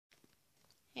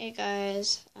Hey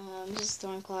guys, this is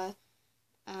Thornclaw.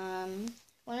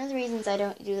 One of the reasons I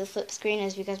don't do the flip screen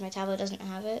is because my tablet doesn't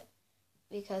have it,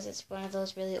 because it's one of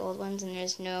those really old ones and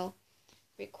there's no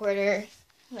recorder,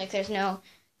 there's no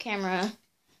camera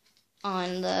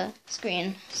on the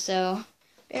screen. So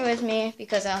bear with me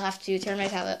because I'll have to turn my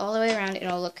tablet all the way around and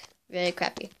it'll look really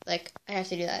crappy. I have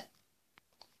to do that.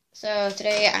 So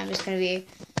today I'm just going to be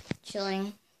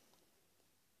chilling.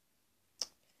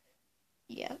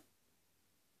 Yeah.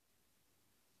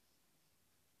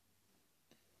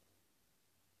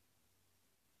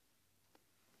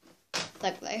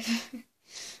 Thug life.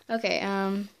 Okay,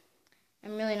 I'm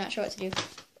really not sure what to do.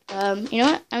 You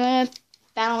know what? I'm gonna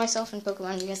battle myself in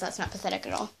Pokemon because that's not pathetic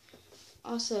at all.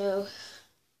 Also,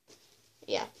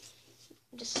 yeah,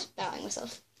 I'm just battling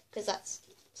myself because that's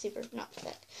super not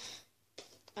pathetic.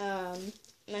 I'm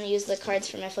gonna use the cards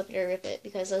for my Flip It or Rip It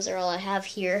because those are all I have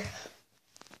here.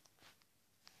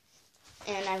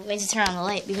 And I'm going to turn on the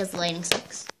light because the lighting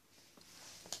sucks.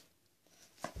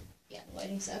 Yeah, the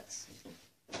lighting sucks.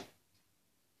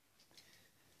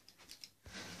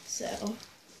 So,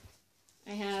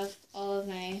 I have all of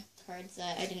my cards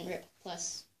that I didn't rip,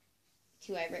 plus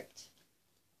 2 I ripped.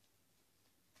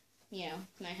 You know,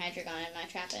 my Hydreigon and my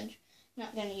Trapinch.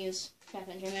 Not going to use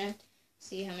Trapinch. I'm going to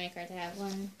see how many cards I have.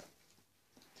 1,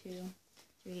 2,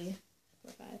 3,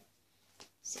 4, 5,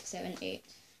 6, 7, 8,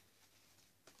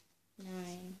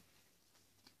 9,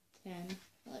 10,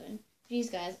 11.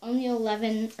 Jeez, guys, only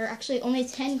 11, or actually only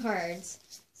 10 cards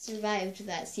survived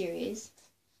that series.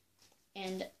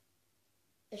 And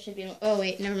there should be, oh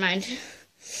wait, never mind.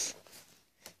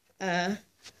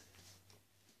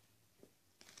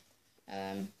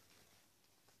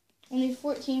 Only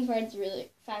 14 cards really,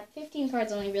 15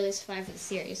 cards only really survived the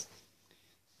series.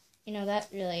 You know, that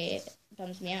really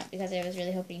bums me out because I was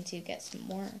really hoping to get some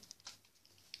more.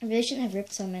 I really shouldn't have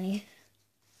ripped so many.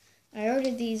 I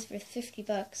ordered these for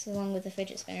 $50 along with the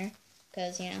fidget spinner,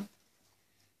 because, you know.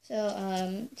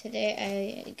 So,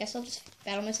 today I guess I'll just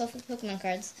battle myself with Pokemon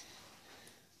cards,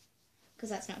 because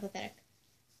that's not pathetic.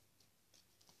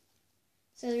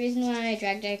 So the reason why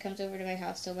Drag Day comes over to my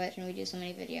house so much and we do so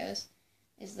many videos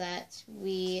is that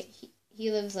he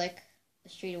lives like a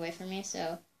street away from me,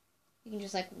 so you can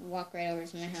just walk right over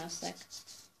to my house,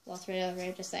 walk right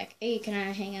over, just hey, can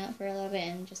I hang out for a little bit?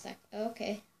 And just oh,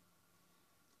 okay.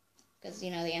 Because,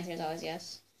 you know, the answer is always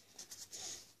yes.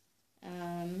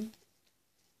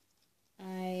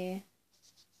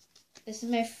 This is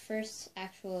my first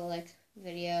actual,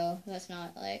 video that's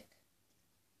not,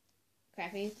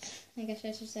 crappy, I guess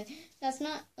I should say. That's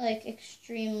not,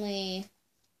 extremely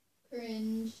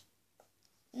cringe.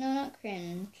 No, not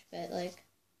cringe, but, I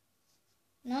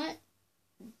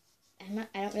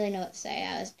don't really know what to say.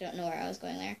 I just don't know where I was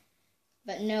going there.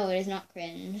 But no, it is not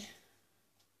cringe.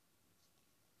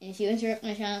 And if you interrupt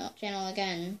my channel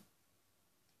again,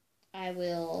 I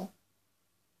will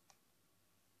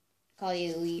call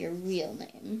you your real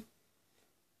name.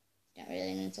 Not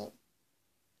really an insult.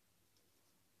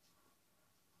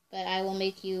 But I will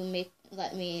make you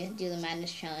let me do the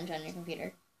Madness Challenge on your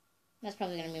computer. That's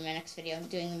probably going to be my next video,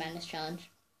 doing the Madness Challenge.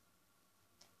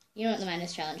 You know what the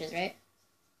Madness Challenge is, right?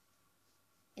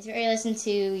 It's where you listen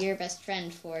to your best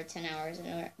friend for 10 hours,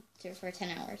 for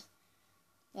 10 hours.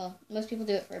 Well, most people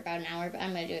do it for about an hour, but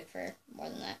I'm going to do it for more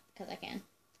than that, because I can.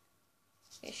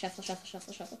 Okay, shuffle, shuffle,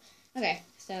 shuffle, shuffle. Okay,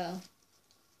 so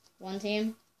 1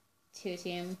 team, 2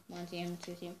 team, 1 team,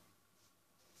 2 team.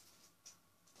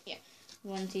 Yeah.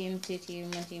 1 team, 2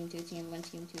 team, 1 team, 2 team, 1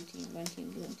 team, 2 team, 1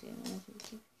 team, 2 team, 1 team, 2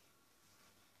 team.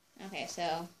 Okay,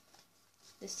 so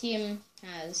this team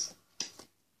has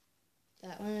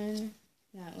that one,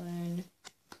 that one.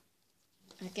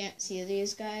 I can't see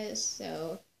these guys,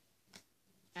 so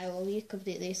I will be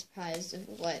completely surprised of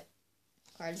what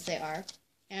cards they are.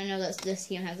 And I know that this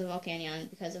team has a Volcanion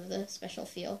because of the special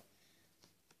feel.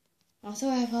 Also,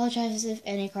 I apologize if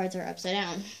any cards are upside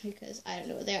down, because I don't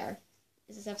know what they are.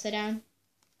 Is this upside down?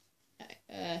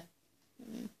 I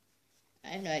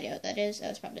have no idea what that is.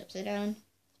 That's probably upside down.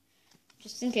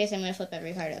 Just in case, I'm going to flip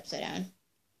every card upside down.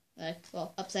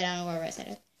 Well, upside down or right side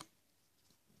up.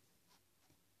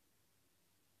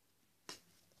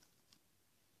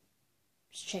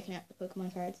 Just checking out the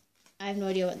Pokemon cards. I have no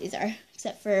idea what these are,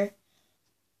 except for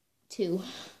 2.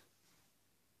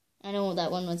 I know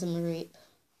that one was a Mareep,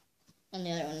 and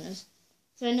the other one is.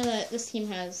 So I know that this team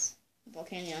has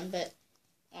Volcanion, but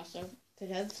also could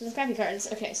have some crappy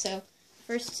cards. Okay, so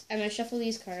first I'm going to shuffle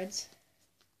these cards.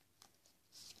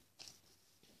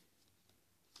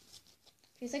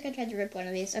 Feels like I tried to rip one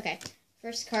of these. Okay,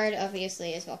 first card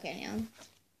obviously is Volcanion.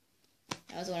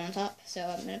 That was the one on top, so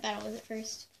I'm going to battle with it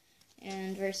first.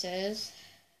 And versus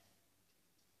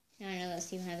Now I know this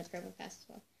team has a purple pass as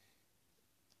well.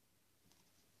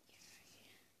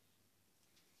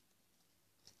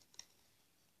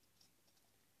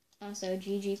 Also,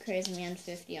 GG Crazy Man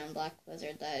 50 on Black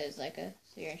Blizzard. That is like a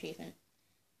severe achievement.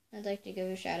 I'd like to give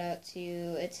a shout out to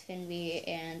It's Finby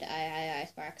and I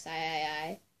Sparks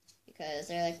I because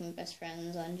they're like my best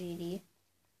friends on GD.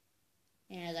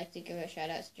 And I'd like to give a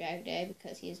shout out to Drag Day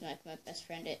because he's like my best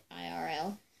friend at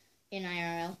IRL. In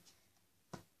IRL.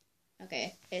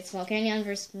 Okay, it's Volcanion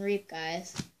versus Mareep,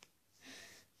 guys.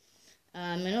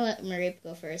 I'm gonna let Mareep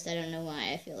go first. I don't know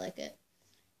why. I feel like it.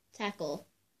 Tackle.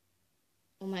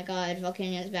 Oh my god,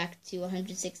 Volcanion's back to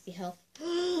 160 health.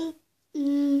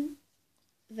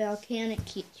 Volcanic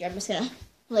Heat. Here, I'm just gonna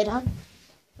lay down.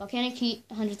 Volcanic Heat,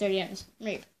 130 damage.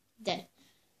 Mareep, dead.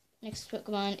 Next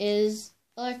Pokemon is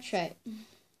Electrite.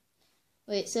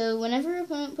 Wait, so whenever an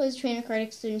opponent plays a trainer card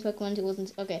excluding Pokemon tools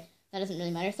and... Okay, that doesn't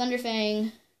really matter.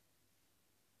 Thunderfang.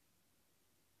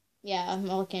 Yeah,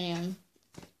 Volcanion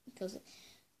kills it.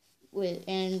 With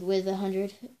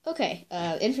 100. Okay,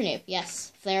 Infernape,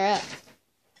 yes. Flare Up.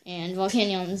 And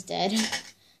Volcanion's dead.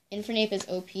 Infernape is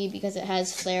OP because it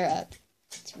has Flare Up.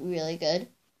 It's really good.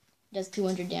 It does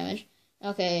 200 damage.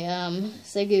 Okay,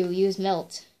 Segu, use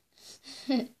Melt.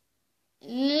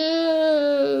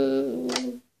 No!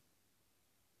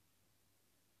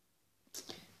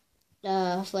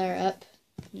 Flare Up.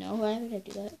 No, why would I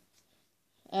do that?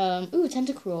 Ooh,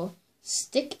 Tentacruel.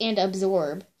 Stick and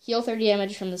Absorb. Heal 30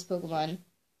 damage from this Pokemon.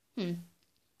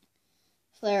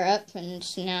 Flare Up,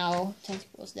 and now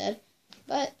Tentacruel's dead.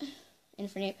 But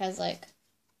Infernape has like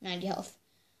 90 health.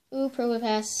 Ooh,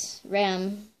 Probopass,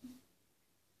 Ram.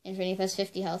 Infernape has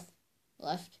 50 health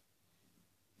left.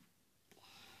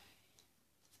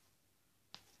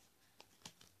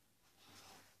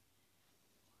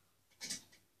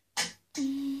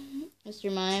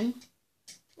 Mr. Mime.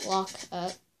 Lock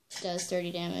Up. Does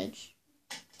 30 damage.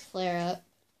 Flare Up.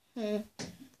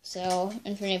 So,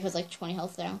 Infernape has like 20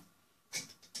 health now.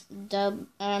 Dub.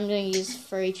 I'm going to use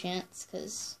Furry Chance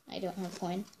because I don't have a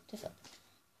coin to fill.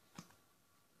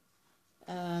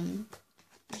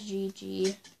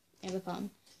 GG. Ambipom.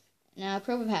 Now,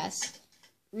 Probopass.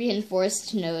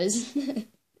 Reinforced Nose.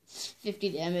 50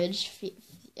 damage.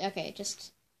 Okay,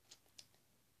 just...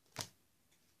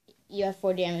 You have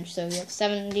 4 damage, so you have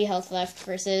 70 health left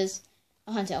versus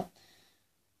a Huntail.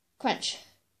 Crunch.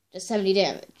 Just 70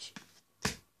 damage.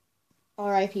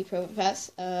 R.I.P.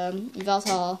 Probopass.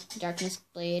 Yveltal, Darkness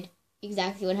Blade.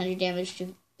 Exactly 100 damage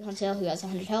to Huntail, who has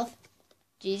 100 health.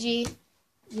 GG.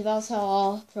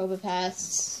 Yveltal,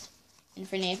 Probopass,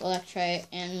 Infernape, Electrite,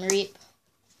 and Mareep.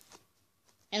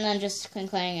 And then just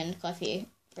Klinklang and Cleffy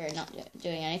for not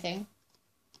doing anything.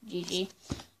 GG.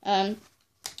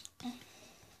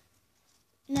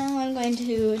 Now I'm going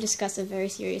to discuss a very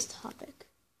serious topic.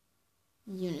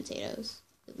 Unitatoes.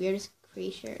 The weirdest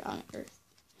creature on Earth.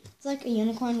 It's like a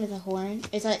unicorn with a horn.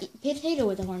 It's a potato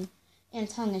with a horn. And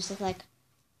a tongue. It's just like...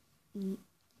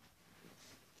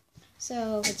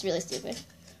 So, it's really stupid.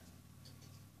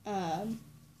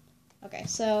 Okay,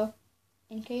 so,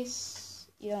 in case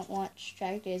you don't watch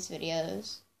Drag Day's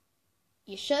videos,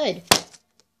 you should,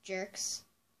 jerks.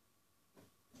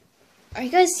 Are you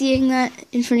guys seeing that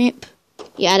Infernape?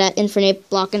 Yeah, that Infernape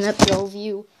blocking up your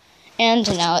view. And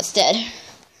now it's dead.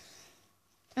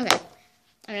 Okay,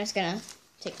 I'm just gonna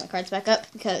take my cards back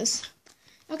up because...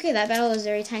 Okay, that battle was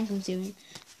very time consuming.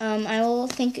 I'm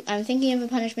thinking of a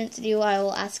punishment to do. I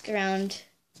will ask around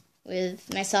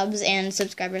with my subs and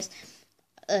subscribers.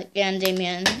 And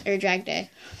Damien, or Drag Day.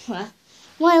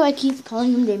 Why do I keep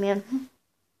calling him Damien?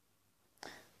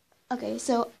 Okay,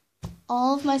 so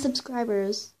all of my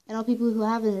subscribers and all people who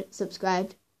haven't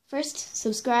subscribed, first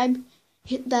subscribe,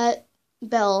 hit that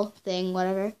bell thing,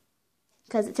 whatever,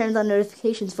 because it turns on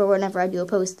notifications for whenever I do a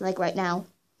post, like right now.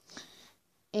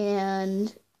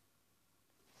 And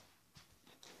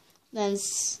then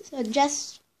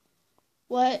suggest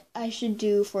what I should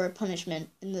do for a punishment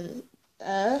in the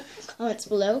comments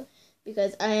below,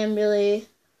 because I am really,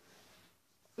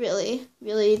 really,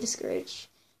 really discouraged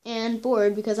and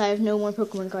bored because I have no more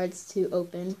Pokemon cards to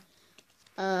open.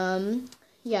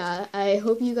 Yeah, I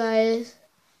hope you guys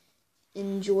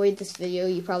enjoyed this video.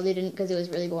 You probably didn't because it was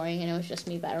really boring and it was just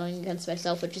me battling against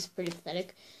myself, which is pretty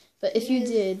pathetic. But if you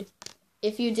did,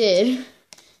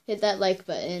 hit that like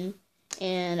button,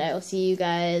 and I will see you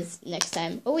guys next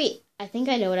time. Oh wait, I think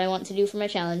I know what I want to do for my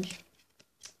challenge.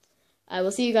 I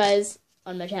will see you guys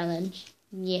on my challenge.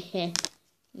 Yeah.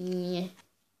 Yeah.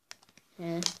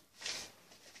 Yeah.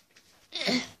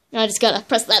 Now I just gotta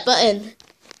press that button.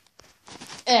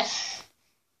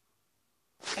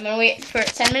 I'm gonna wait for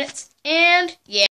 10 minutes, and yeah.